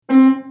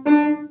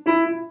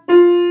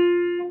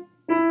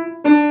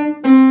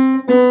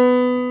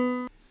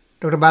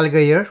Dr.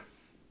 Baliga here.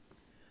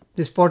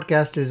 This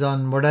podcast is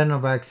on Moderna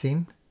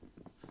vaccine.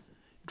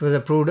 It was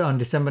approved on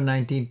December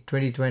 19,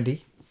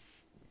 2020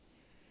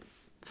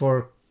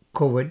 for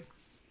COVID.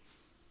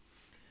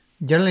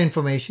 General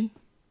information.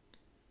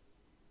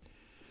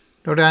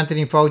 Dr.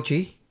 Anthony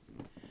Fauci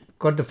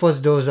got the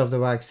first dose of the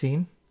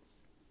vaccine.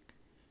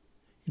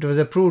 It was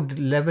approved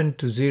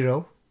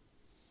 11-0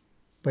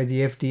 by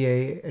the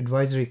FDA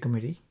Advisory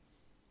Committee.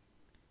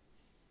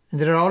 And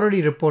there are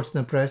already reports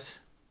in the press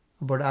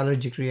about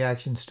allergic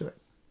reactions to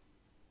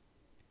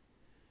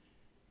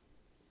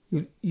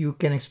it. You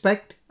can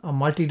expect a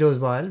multi-dose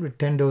vial with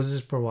 10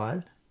 doses per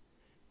vial.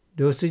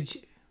 Dosage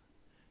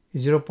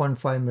is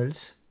 0.5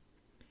 mils.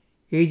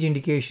 Age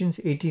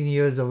indications 18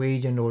 years of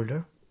age and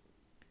older.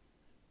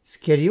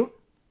 Schedule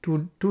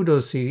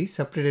two-dose series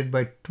separated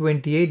by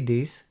 28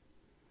 days.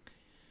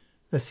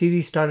 A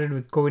series started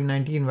with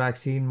COVID-19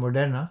 vaccine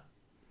Moderna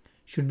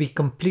should be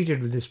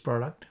completed with this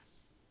product.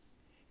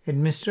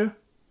 Administer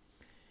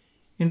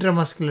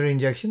intramuscular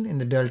injection in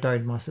the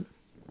deltoid muscle.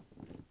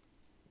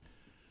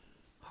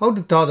 How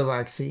to thaw the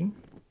vaccine?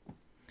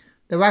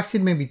 The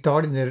vaccine may be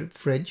thawed in the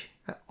fridge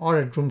or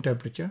at room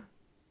temperature.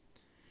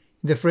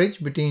 In the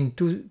fridge between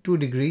 2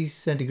 degrees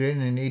centigrade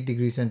and 8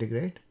 degrees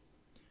centigrade,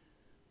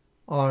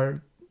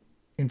 or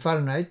in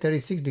Fahrenheit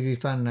 36 degrees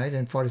Fahrenheit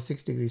and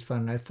 46 degrees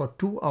Fahrenheit for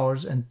 2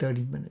 hours and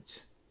 30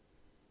 minutes.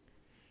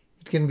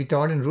 It can be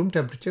thawed in room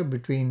temperature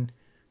between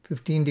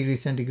 15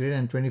 degrees centigrade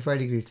and 25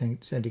 degrees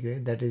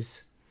centigrade, that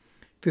is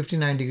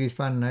 59 degrees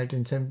Fahrenheit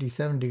and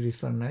 77 degrees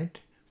Fahrenheit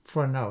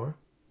for an hour.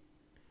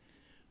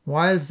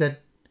 Vials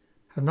that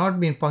have not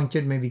been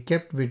punctured may be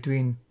kept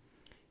between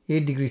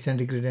 8 degrees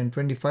centigrade and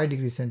 25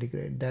 degrees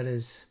centigrade, that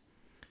is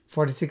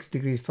 46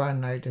 degrees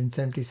Fahrenheit and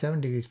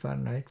 77 degrees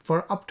Fahrenheit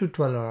for up to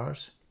 12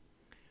 hours.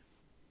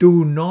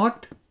 Do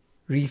not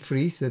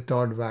refreeze the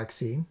thawed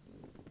vaccine.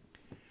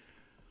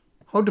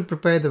 How to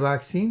prepare the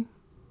vaccine?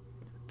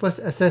 First,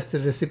 assess the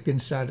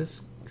recipient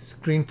status,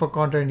 screen for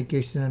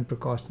contraindications and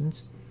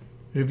precautions,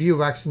 review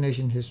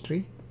vaccination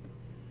history,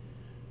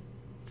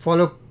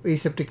 follow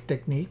aseptic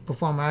technique,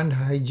 perform hand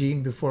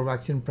hygiene before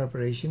vaccine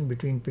preparation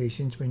between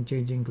patients when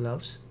changing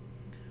gloves,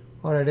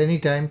 or at any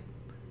time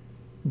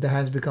the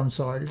hands become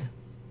soiled.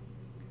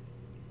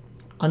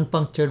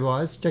 Unpunctured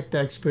vials, check the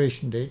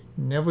expiration date,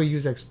 never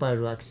use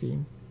expired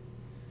vaccine.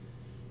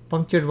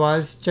 Punctured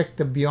vials, check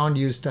the beyond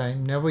use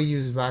time, never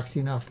use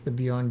vaccine after the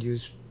beyond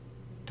use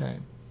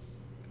time.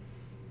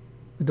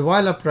 With the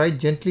vial upright,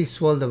 gently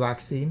swirl the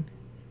vaccine.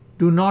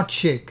 Do not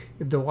shake.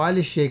 If the vial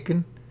is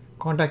shaken,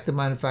 contact the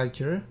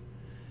manufacturer.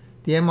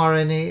 The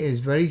mRNA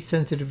is very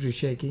sensitive to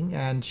shaking,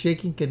 and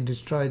shaking can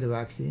destroy the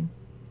vaccine.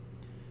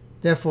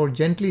 Therefore,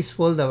 gently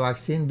swirl the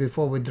vaccine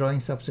before withdrawing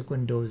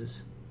subsequent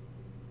doses.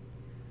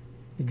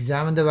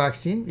 Examine the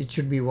vaccine. It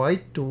should be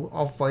white to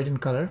off-white in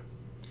color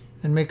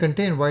and may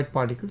contain white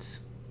particles.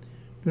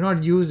 Do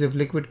not use if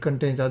liquid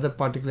contains other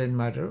particulate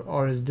matter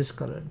or is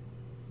discolored.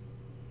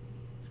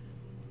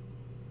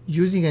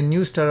 Using a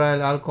new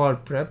sterile alcohol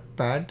prep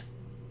pad,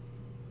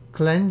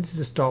 cleanse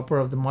the stopper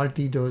of the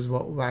multi-dose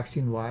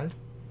vaccine vial.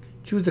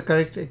 Choose the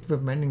correct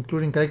equipment,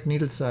 including correct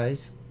needle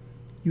size.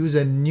 Use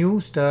a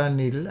new sterile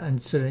needle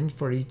and syringe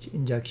for each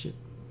injection.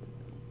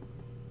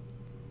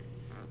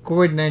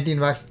 COVID-19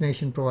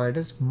 vaccination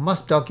providers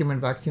must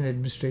document vaccine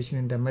administration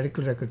in their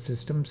medical record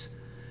systems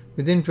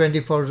within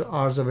 24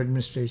 hours of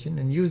administration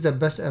and use their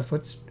best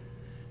efforts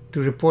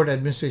to report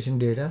administration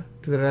data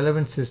to the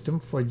relevant system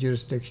for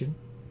jurisdiction,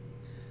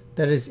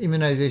 that is,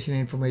 Immunization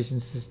Information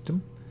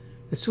System,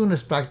 as soon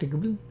as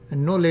practicable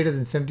and no later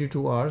than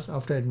 72 hours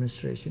after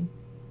administration.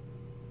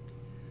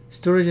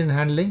 Storage and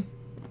handling.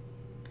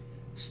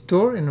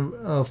 Store in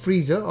a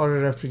freezer or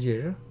a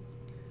refrigerator.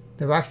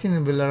 The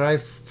vaccine will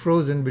arrive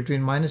frozen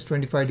between minus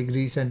 25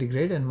 degrees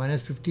centigrade and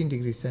minus 15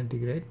 degrees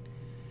centigrade,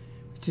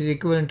 which is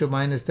equivalent to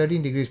minus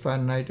 13 degrees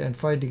Fahrenheit and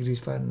 5 degrees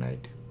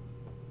Fahrenheit.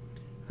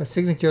 A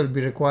signature will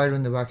be required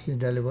when the vaccine is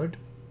delivered.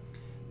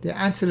 The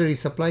ancillary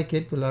supply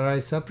kit will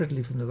arrive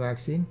separately from the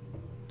vaccine.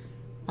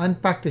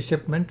 Unpack the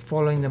shipment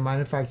following the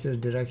manufacturer's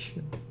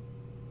direction.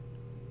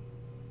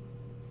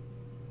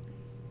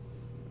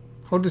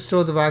 How to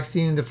store the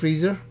vaccine in the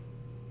freezer?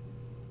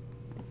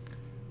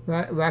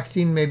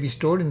 Vaccine may be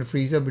stored in the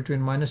freezer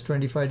between minus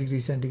 25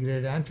 degrees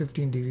centigrade and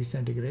 15 degrees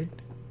centigrade,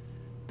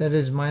 that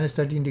is minus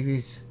 13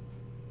 degrees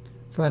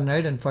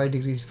Fahrenheit and 5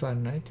 degrees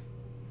Fahrenheit.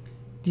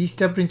 These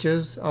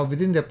temperatures are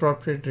within the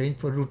appropriate range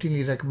for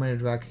routinely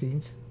recommended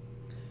vaccines,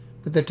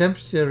 but the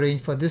temperature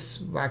range for this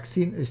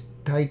vaccine is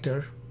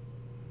tighter.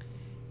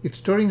 If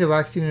storing the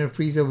vaccine in a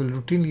freezer with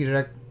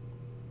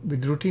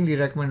routinely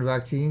recommended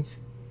vaccines,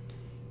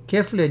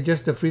 carefully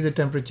adjust the freezer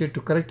temperature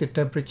to correct the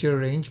temperature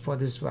range for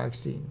this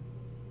vaccine.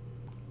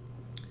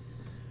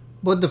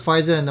 Both the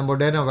Pfizer and the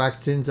Moderna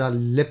vaccines are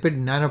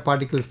lipid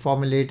nanoparticle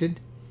formulated,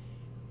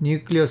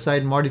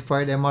 nucleoside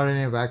modified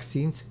mRNA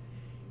vaccines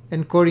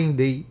encoding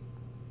the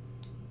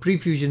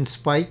prefusion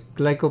spike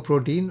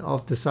glycoprotein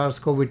of the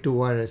SARS-CoV-2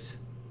 virus.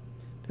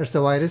 That's the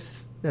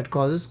virus that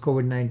causes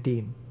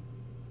COVID-19.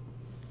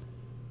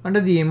 Under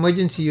the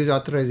emergency use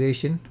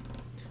authorization,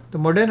 The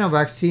Moderna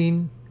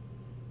vaccine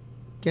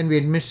can be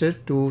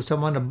administered to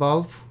someone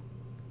above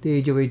the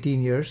age of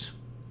 18 years,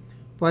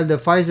 while the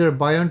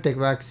Pfizer-BioNTech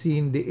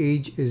vaccine, the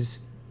age is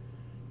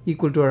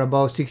equal to or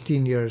above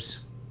 16 years.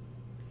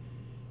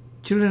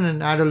 Children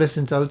and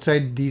adolescents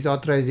outside these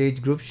authorized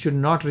age groups should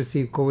not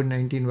receive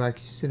COVID-19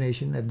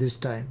 vaccination at this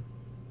time.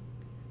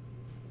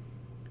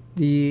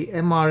 The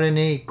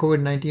mRNA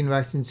COVID-19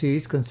 vaccine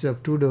series consists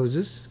of 2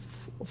 doses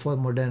for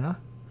Moderna,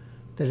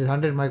 that is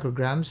 100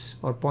 micrograms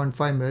or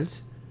 0.5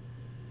 mils,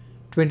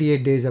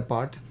 28 days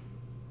apart.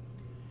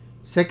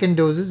 Second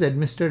doses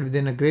administered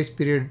within a grace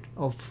period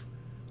of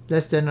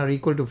less than or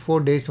equal to 4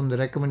 days from the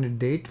recommended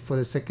date for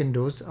the second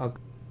dose are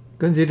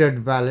considered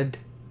valid.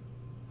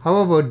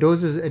 However,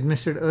 doses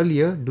administered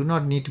earlier do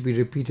not need to be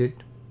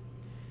repeated.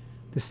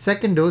 The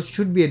second dose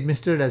should be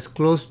administered as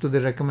close to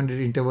the recommended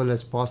interval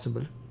as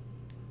possible.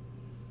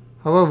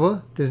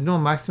 However, there is no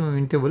maximum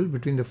interval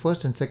between the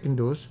first and second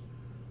dose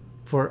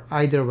for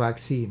either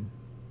vaccine.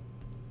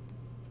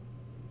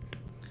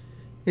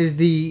 Is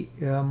the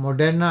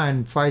Moderna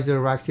and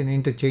Pfizer vaccine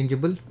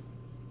interchangeable?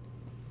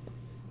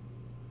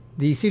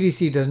 The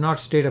CDC does not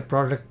state a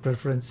product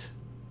preference.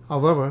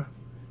 However,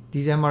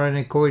 these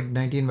mRNA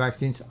COVID-19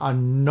 vaccines are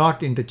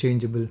not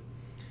interchangeable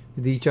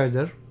with each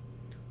other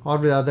or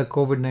with other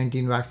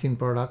COVID-19 vaccine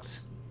products.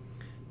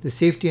 The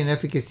safety and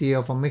efficacy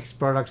of a mixed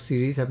product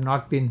series have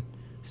not been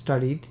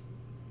studied.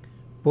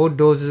 Both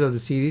doses of the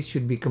series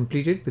should be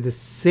completed with the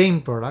same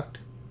product.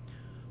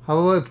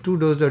 However, if 2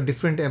 doses of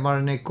different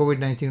mRNA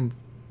COVID-19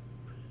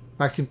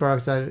 vaccine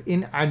products are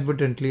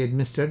inadvertently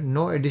administered,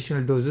 no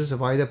additional doses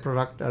of either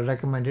product are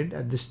recommended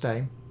at this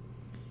time.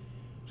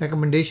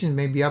 Recommendations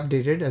may be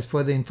updated as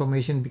further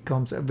information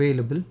becomes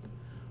available,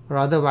 or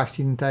other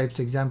vaccine types,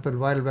 example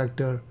viral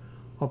vector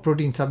or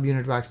protein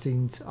subunit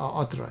vaccines, are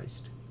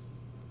authorized.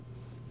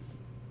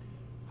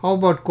 How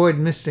about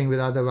co-administering with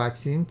other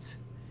vaccines?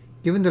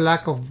 Given the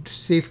lack of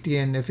safety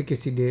and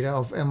efficacy data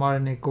of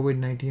mRNA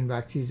COVID-19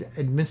 vaccines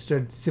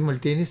administered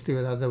simultaneously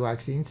with other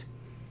vaccines,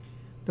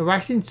 the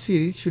vaccine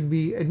series should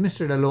be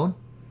administered alone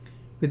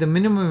with a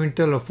minimum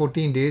interval of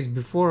 14 days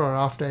before or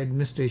after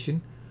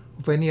administration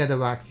of any other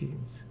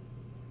vaccines.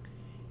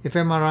 If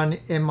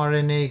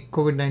mRNA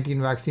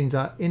COVID-19 vaccines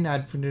are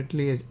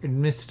inadvertently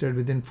administered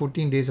within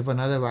 14 days of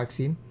another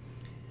vaccine,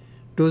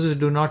 doses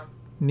do not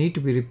need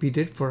to be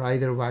repeated for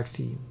either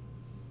vaccine.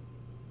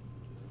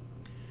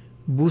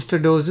 Booster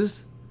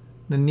doses.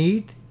 The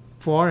need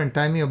for and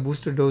timing of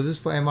booster doses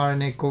for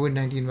mRNA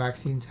COVID-19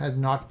 vaccines has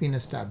not been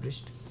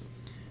established.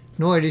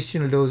 No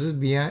additional doses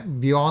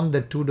beyond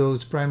the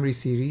 2-dose primary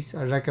series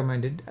are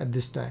recommended at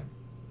this time.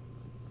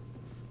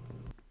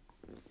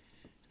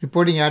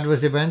 Reporting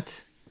adverse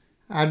events.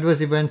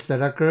 Adverse events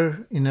that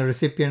occur in a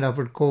recipient of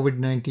a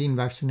COVID-19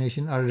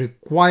 vaccination are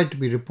required to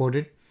be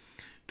reported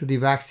to the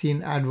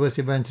Vaccine Adverse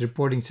Events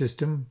Reporting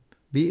System,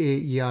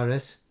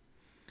 VAERS.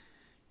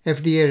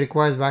 FDA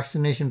requires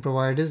vaccination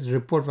providers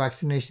report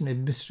vaccination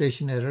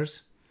administration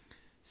errors,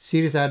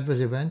 serious adverse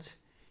events,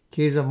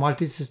 case of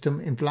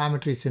multisystem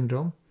inflammatory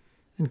syndrome,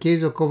 and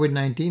case of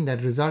COVID-19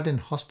 that result in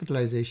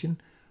hospitalization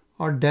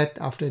or death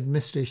after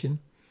administration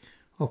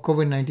of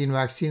COVID-19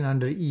 vaccine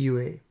under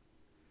EUA.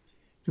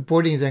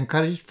 Reporting is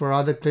encouraged for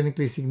other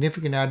clinically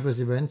significant adverse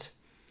events,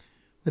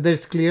 whether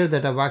it's clear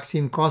that a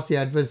vaccine caused the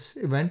adverse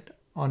event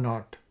or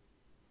not.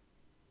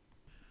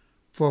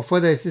 For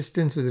further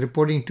assistance with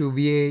reporting to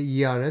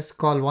VAERS,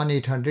 call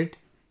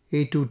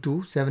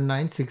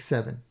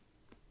 1-800-822-7967.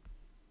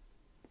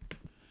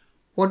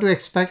 What to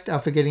expect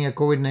after getting a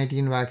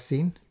COVID-19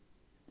 vaccine?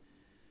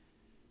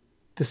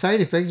 The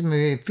side effects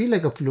may feel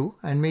like a flu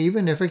and may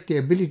even affect the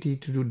ability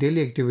to do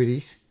daily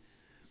activities,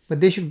 but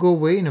they should go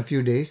away in a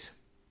few days.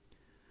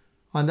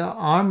 On the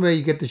arm where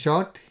you get the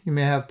shot, you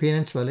may have pain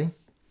and swelling.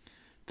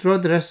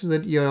 Throughout the rest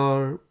of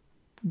your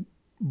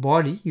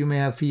body, you may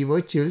have fever,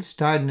 chills,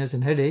 tiredness,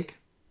 and headache.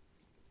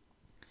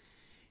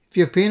 If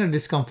you have pain or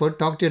discomfort,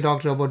 talk to your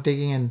doctor about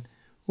taking an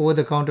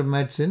over-the-counter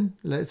medicine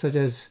such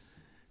as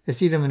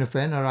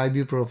acetaminophen or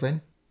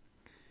ibuprofen.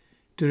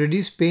 To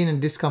reduce pain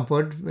and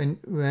discomfort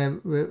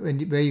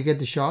where you get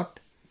the shot,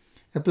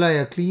 apply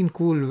a clean,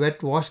 cool,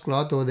 wet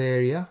washcloth over the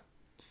area.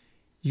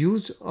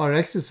 Use or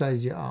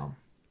exercise your arm.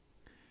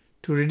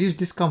 To reduce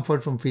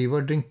discomfort from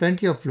fever, drink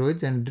plenty of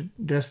fluids and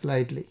dress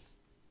lightly.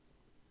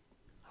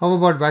 How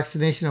about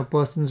vaccination of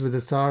persons with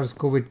a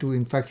SARS-CoV-2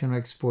 infection or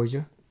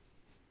exposure?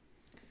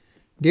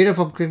 Data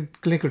from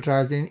clinical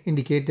trials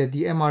indicate that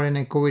the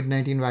mRNA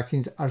COVID-19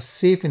 vaccines are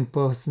safe in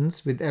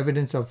persons with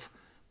evidence of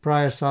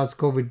prior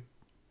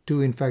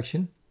SARS-CoV-2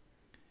 infection.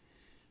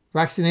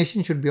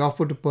 Vaccination should be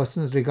offered to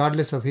persons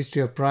regardless of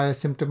history of prior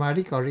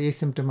symptomatic or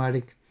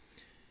asymptomatic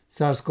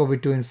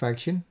SARS-CoV-2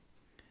 infection.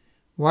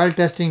 While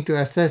testing to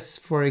assess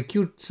for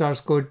acute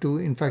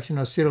SARS-CoV-2 infection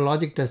or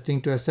serologic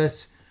testing to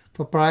assess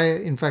for prior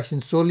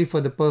infection solely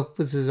for the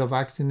purposes of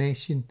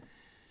vaccination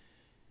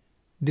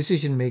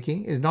decision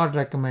making is not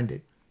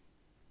recommended.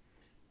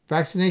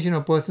 Vaccination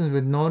of persons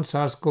with known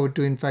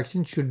SARS-CoV-2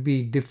 infection should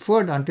be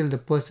deferred until the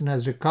person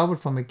has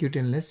recovered from acute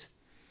illness,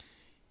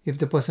 if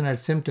the person had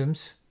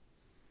symptoms,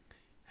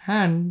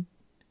 and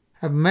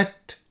have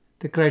met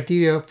the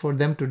criteria for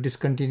them to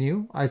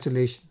discontinue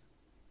isolation.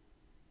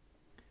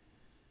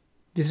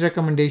 This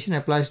recommendation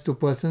applies to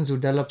persons who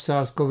develop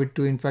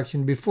SARS-CoV-2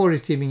 infection before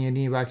receiving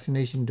any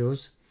vaccination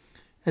dose,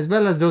 as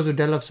well as those who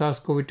develop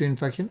SARS-CoV-2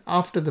 infection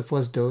after the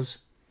first dose,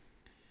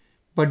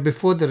 but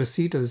before the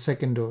receipt of the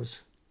second dose.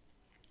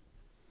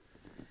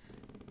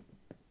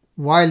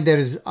 While there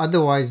is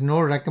otherwise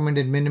no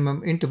recommended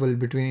minimum interval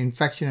between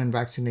infection and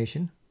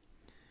vaccination,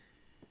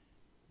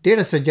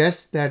 data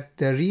suggests that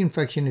the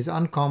reinfection is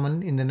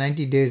uncommon in the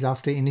 90 days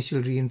after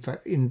initial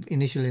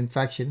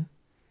infection.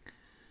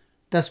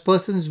 Thus,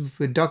 persons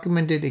with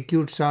documented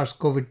acute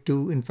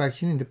SARS-CoV-2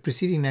 infection in the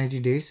preceding 90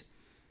 days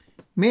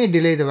may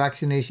delay the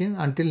vaccination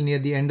until near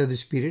the end of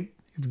this period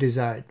if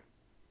desired.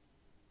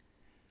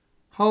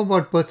 How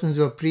about persons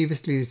who have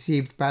previously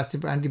received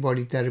passive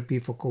antibody therapy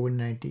for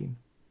COVID-19?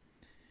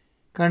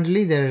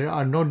 Currently, there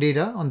are no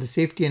data on the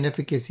safety and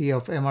efficacy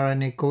of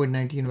mRNA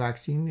COVID-19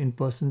 vaccine in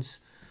persons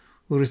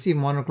who receive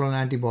monoclonal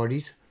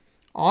antibodies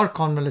or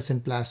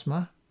convalescent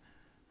plasma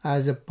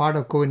as a part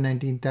of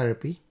COVID-19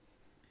 therapy.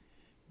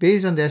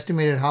 Based on the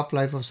estimated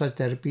half-life of such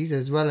therapies,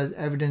 as well as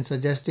evidence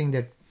suggesting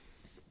that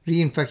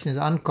reinfection is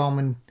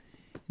uncommon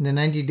in the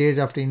 90 days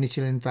after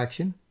initial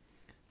infection,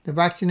 the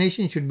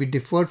vaccination should be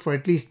deferred for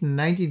at least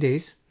 90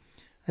 days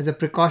as a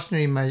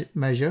precautionary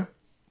measure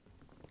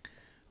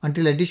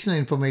until additional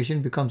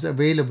information becomes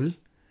available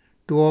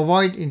to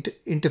avoid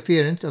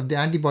interference of the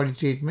antibody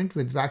treatment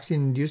with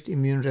vaccine-induced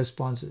immune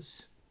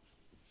responses.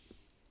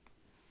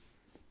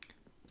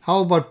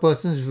 How about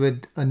persons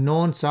with a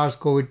known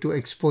SARS-CoV-2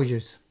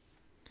 exposures?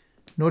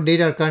 No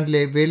data are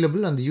currently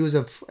available on the use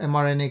of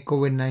mRNA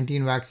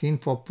COVID-19 vaccine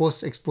for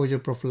post-exposure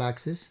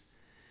prophylaxis,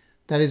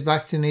 that is,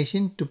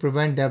 vaccination to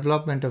prevent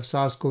development of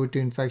SARS-CoV-2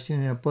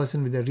 infection in a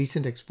person with a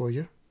recent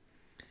exposure.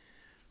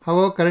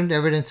 However, current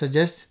evidence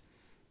suggests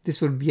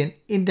this would be an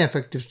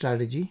ineffective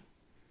strategy.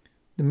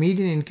 The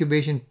median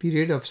incubation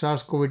period of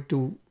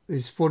SARS-CoV-2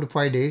 is 4 to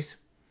 5 days,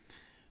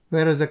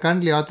 whereas the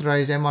currently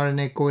authorized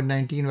mRNA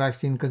COVID-19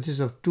 vaccine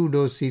consists of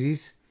 2-dose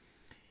series,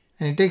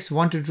 and it takes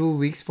 1 to 2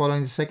 weeks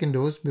following the second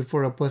dose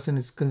before a person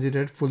is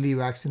considered fully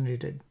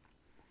vaccinated.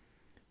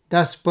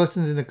 Thus,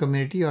 persons in the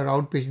community or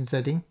outpatient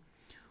setting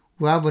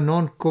who have a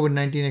known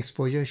COVID-19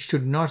 exposure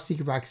should not seek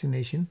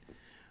vaccination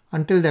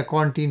until their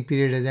quarantine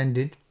period has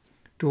ended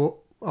to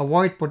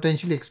avoid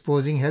potentially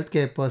exposing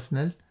healthcare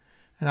personnel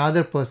and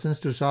other persons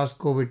to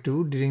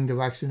SARS-CoV-2 during the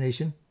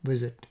vaccination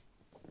visit.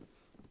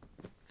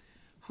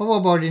 How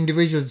about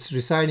individuals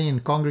residing in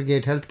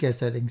congregate healthcare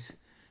settings,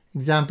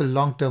 example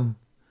long-term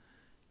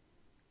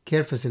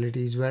care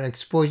facilities where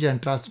exposure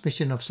and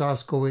transmission of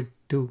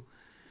SARS-CoV-2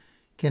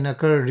 can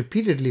occur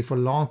repeatedly for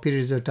long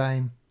periods of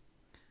time,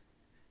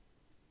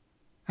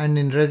 and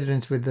in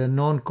residents with a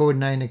known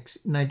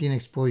COVID-19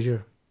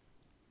 exposure?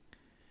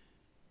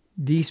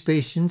 These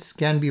patients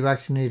can be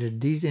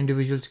vaccinated. These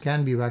individuals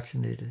can be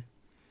vaccinated.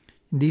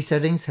 In these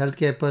settings,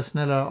 healthcare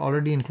personnel are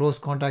already in close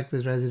contact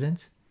with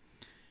residents,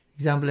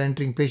 example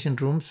entering patient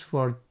rooms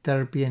for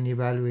therapy and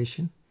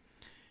evaluation,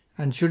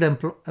 and should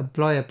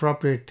employ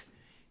appropriate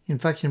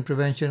infection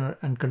prevention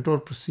and control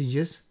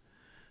procedures.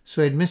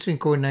 So administering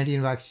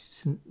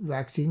COVID-19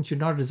 vaccine should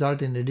not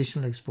result in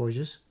additional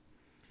exposures.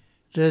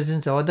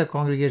 Residents of other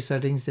congregate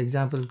settings,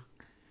 example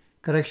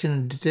correction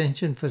and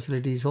detention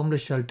facilities,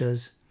 homeless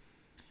shelters,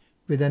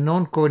 with a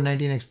known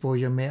COVID-19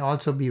 exposure may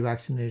also be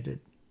vaccinated.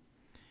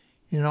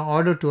 In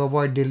order to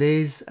avoid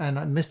delays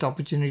and missed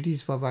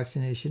opportunities for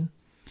vaccination,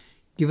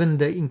 given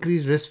the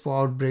increased risk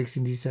for outbreaks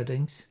in these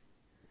settings,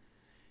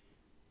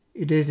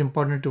 it is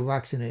important to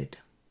vaccinate.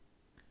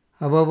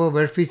 However,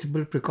 where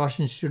feasible,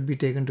 precautions should be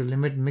taken to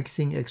limit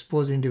mixing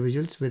exposed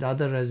individuals with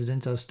other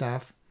residents or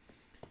staff,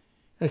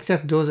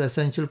 except those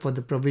essential for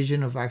the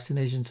provision of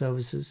vaccination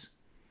services,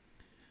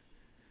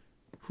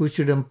 who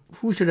should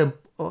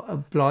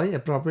employ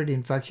appropriate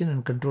infection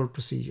and control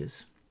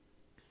procedures.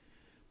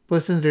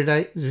 Persons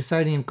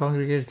residing in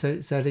congregate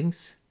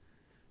settings,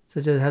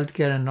 such as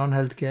healthcare and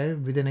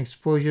non-healthcare, with an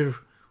exposure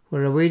who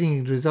are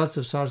awaiting results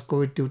of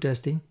SARS-CoV-2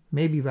 testing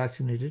may be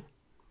vaccinated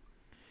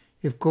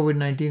if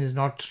COVID-19 is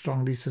not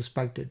strongly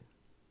suspected.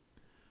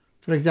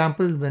 For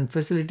example, when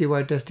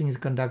facility-wide testing is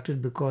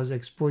conducted because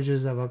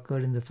exposures have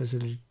occurred in the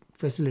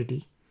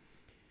facility,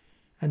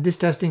 and this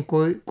testing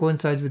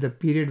coincides with a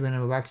period when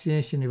a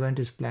vaccination event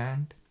is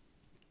planned,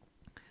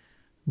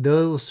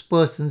 those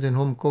persons in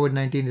whom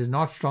COVID-19 is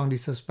not strongly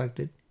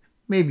suspected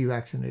may be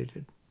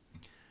vaccinated.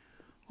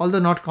 Although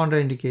not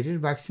contraindicated,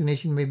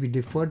 vaccination may be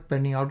deferred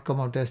pending outcome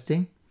of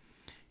testing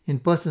in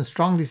persons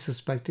strongly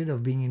suspected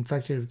of being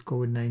infected with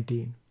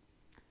COVID-19.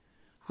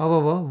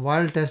 However,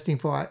 viral testing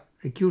for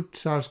acute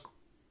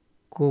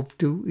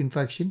SARS-CoV-2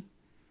 infection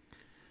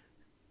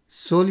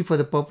solely for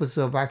the purpose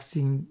of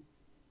vaccine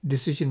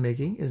decision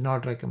making is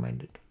not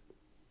recommended.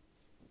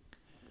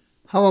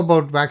 How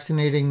about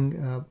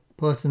vaccinating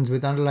persons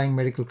with underlying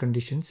medical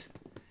conditions?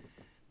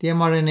 The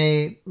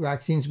mRNA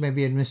vaccines may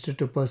be administered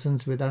to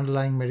persons with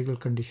underlying medical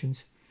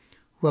conditions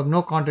who have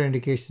no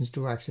contraindications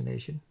to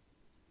vaccination.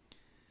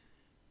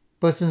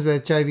 Persons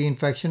with HIV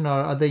infection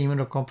or other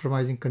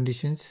immunocompromising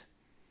conditions,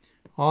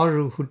 or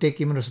who take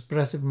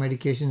immunosuppressive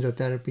medications or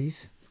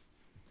therapies.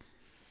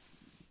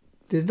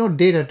 There's no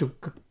data to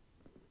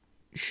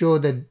show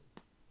that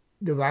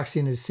the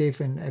vaccine is safe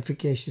and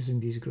efficacious in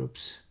these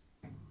groups.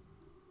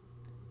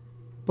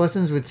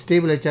 Persons with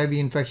stable HIV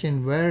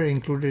infection were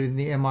included in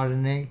the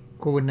mRNA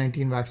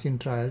COVID-19 vaccine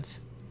trials,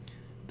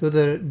 though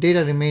the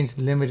data remains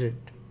limited.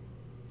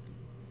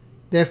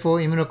 Therefore,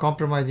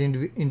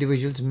 immunocompromised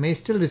individuals may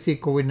still receive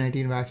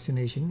COVID-19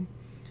 vaccination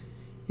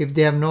if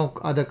they have no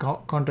other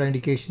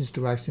contraindications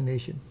to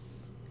vaccination.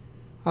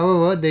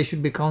 However, they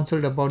should be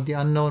counseled about the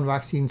unknown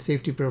vaccine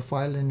safety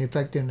profile and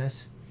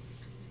effectiveness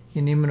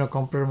in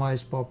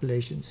immunocompromised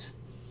populations.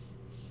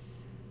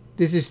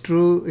 This is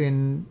true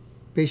in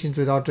patients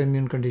with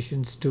autoimmune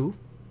conditions too,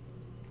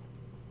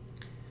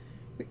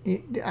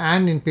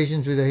 and in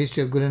patients with a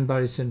history of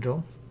Guillain-Barré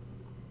syndrome,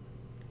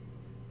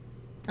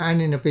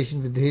 and in a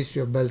patient with a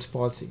history of Bell's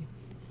palsy.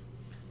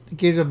 The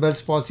case of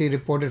Bell's palsy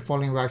reported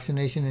following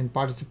vaccination in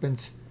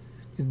participants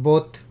with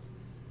both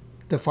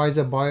the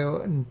Pfizer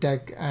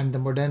BioNTech and the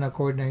Moderna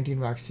COVID-19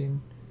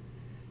 vaccine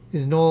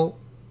is no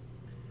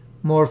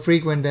more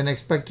frequent than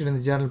expected in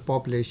the general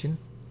population,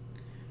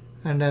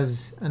 and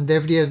the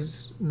FDA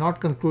has not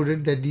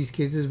concluded that these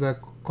cases were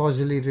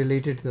causally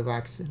related to the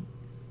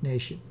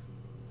vaccination.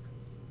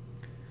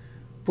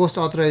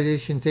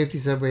 Post-authorization safety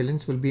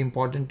surveillance will be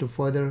important to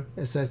further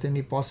assess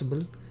any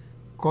possible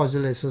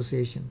causal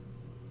association.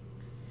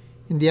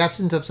 In the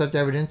absence of such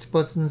evidence,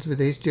 persons with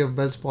a history of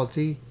Bell's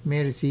palsy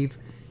may receive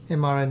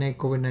mRNA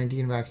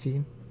COVID-19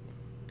 vaccine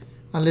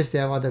unless they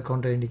have other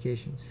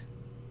contraindications.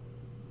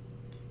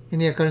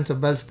 Any occurrence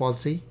of Bell's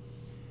palsy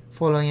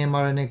following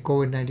mRNA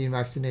COVID-19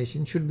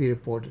 vaccination should be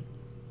reported.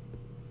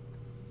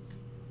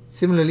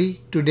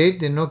 Similarly, to date,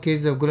 there are no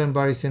cases of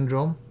Guillain-Barré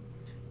syndrome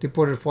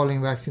reported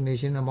following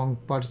vaccination among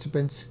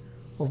participants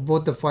of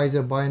both the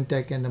Pfizer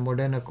BioNTech and the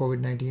Moderna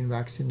COVID-19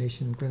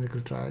 vaccination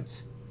clinical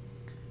trials.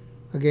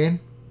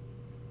 Again,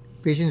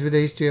 patients with a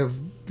history of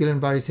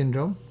Guillain-Barré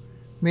syndrome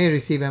may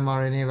receive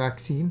mRNA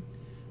vaccine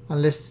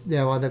unless they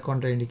have other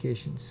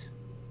contraindications.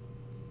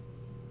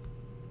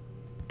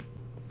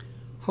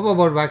 How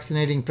about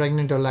vaccinating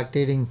pregnant or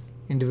lactating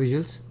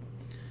individuals?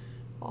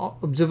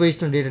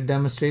 Observational data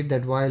demonstrate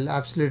that while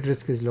absolute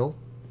risk is low,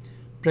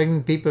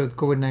 pregnant people with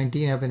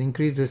COVID-19 have an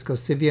increased risk of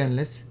severe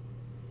illness,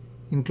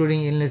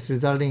 including illness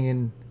resulting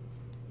in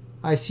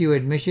ICU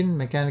admission,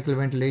 mechanical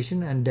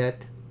ventilation, and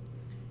death.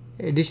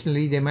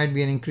 Additionally, there might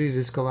be an increased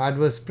risk of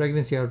adverse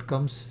pregnancy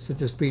outcomes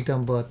such as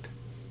preterm birth.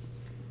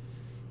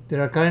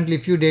 There are currently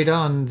few data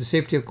on the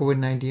safety of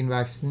COVID-19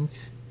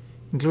 vaccines,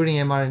 including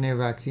mRNA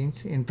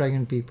vaccines, in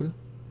pregnant people.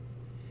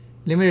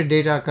 Limited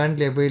data are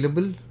currently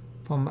available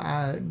from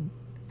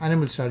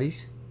animal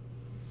studies.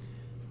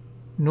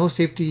 No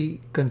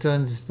safety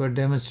concerns were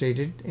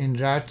demonstrated in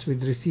rats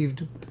which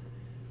received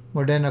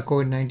Moderna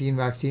COVID-19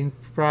 vaccine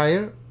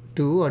prior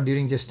to or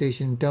during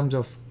gestation in terms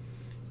of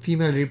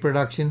female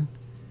reproduction,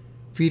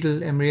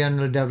 fetal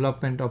embryonal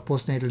development, or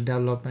postnatal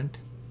development.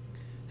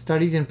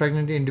 Studies in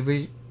pregnant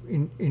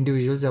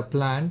individuals are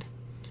planned,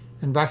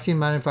 and vaccine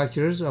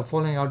manufacturers are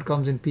following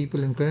outcomes in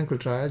people in clinical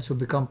trials who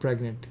become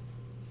pregnant.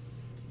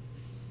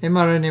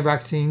 mRNA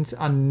vaccines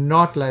are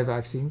not live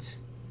vaccines.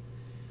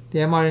 The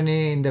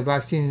mRNA in the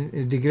vaccine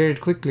is degraded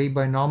quickly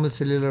by normal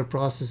cellular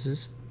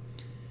processes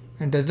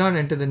and does not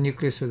enter the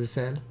nucleus of the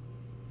cell.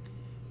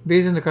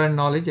 Based on the current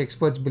knowledge,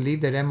 experts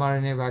believe that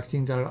mRNA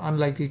vaccines are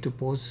unlikely to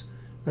pose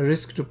a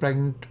risk to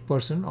pregnant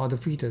person or the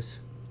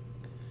fetus.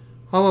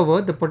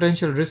 However, the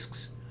potential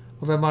risks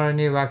of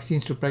mRNA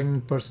vaccines to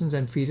pregnant persons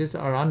and fetus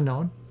are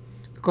unknown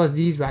because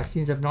these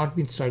vaccines have not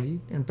been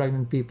studied in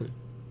pregnant people.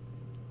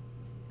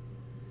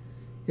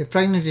 If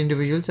pregnant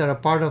individuals are a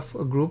part of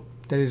a group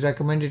that is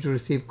recommended to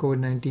receive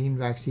COVID-19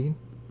 vaccine,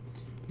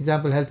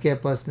 example healthcare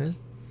personnel,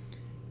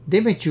 they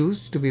may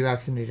choose to be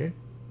vaccinated.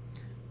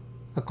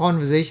 A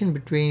conversation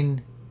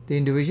between the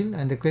individual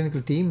and the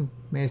clinical team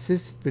may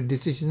assist with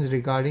decisions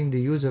regarding the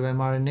use of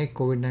mRNA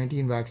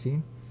COVID-19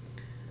 vaccine,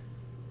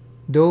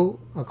 though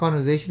a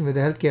conversation with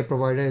the healthcare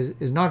provider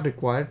is not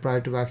required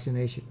prior to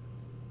vaccination.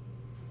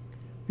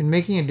 When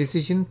making a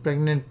decision,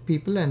 pregnant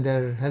people and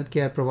their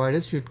healthcare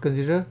providers should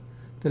consider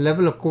the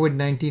level of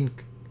COVID-19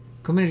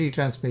 community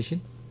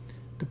transmission,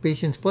 the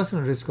patient's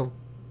personal risk of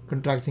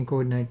contracting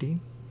COVID-19,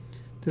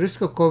 the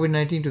risk of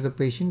COVID-19 to the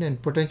patient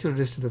and potential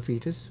risk to the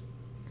fetus,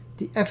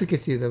 the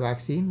efficacy of the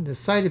vaccine, the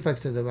side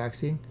effects of the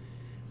vaccine,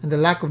 and the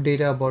lack of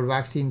data about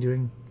vaccine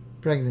during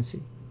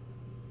pregnancy.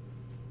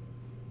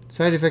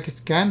 Side effects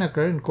can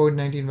occur in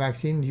COVID-19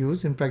 vaccine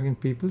use in pregnant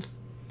people,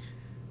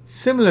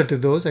 similar to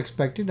those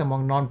expected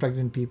among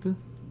non-pregnant people.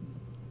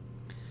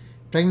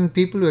 Pregnant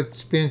people who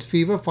experience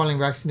fever following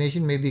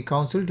vaccination may be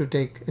counseled to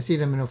take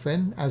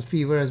acetaminophen, as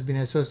fever has been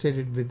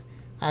associated with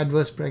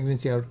adverse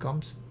pregnancy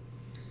outcomes.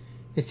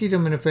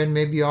 Acetaminophen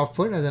may be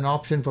offered as an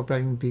option for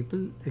pregnant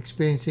people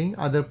experiencing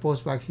other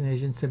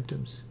post-vaccination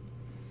symptoms.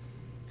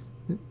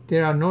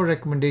 There are no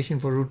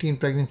recommendations for routine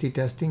pregnancy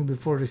testing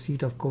before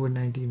receipt of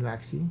COVID-19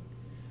 vaccine.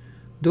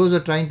 Those who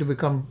are trying to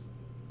become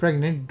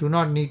pregnant do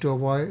not need to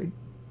avoid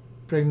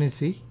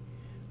pregnancy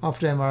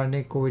after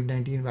mRNA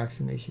COVID-19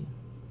 vaccination.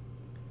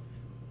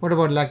 What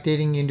about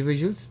lactating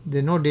individuals? There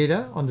are no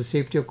data on the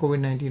safety of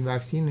COVID-19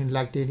 vaccine in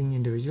lactating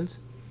individuals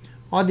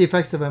or the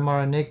effects of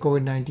mRNA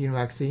COVID-19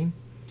 vaccine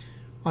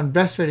on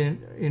breastfed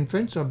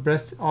infants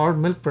or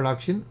milk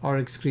production or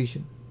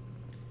excretion.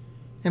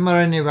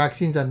 mRNA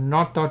vaccines are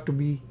not thought to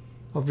be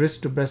of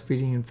risk to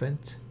breastfeeding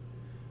infants.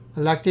 A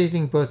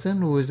lactating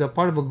person who is a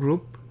part of a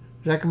group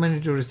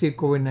recommended to receive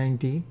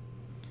COVID-19,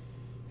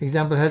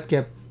 example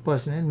healthcare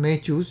personnel, may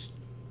choose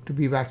to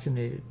be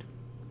vaccinated.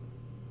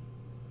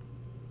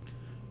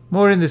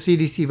 More in the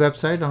CDC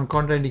website on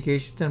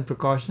contraindications and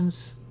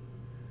precautions,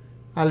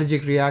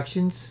 allergic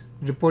reactions,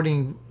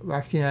 reporting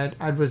vaccine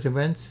adverse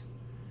events,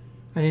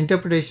 and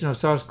interpretation of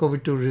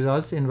SARS-CoV-2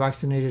 results in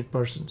vaccinated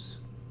persons.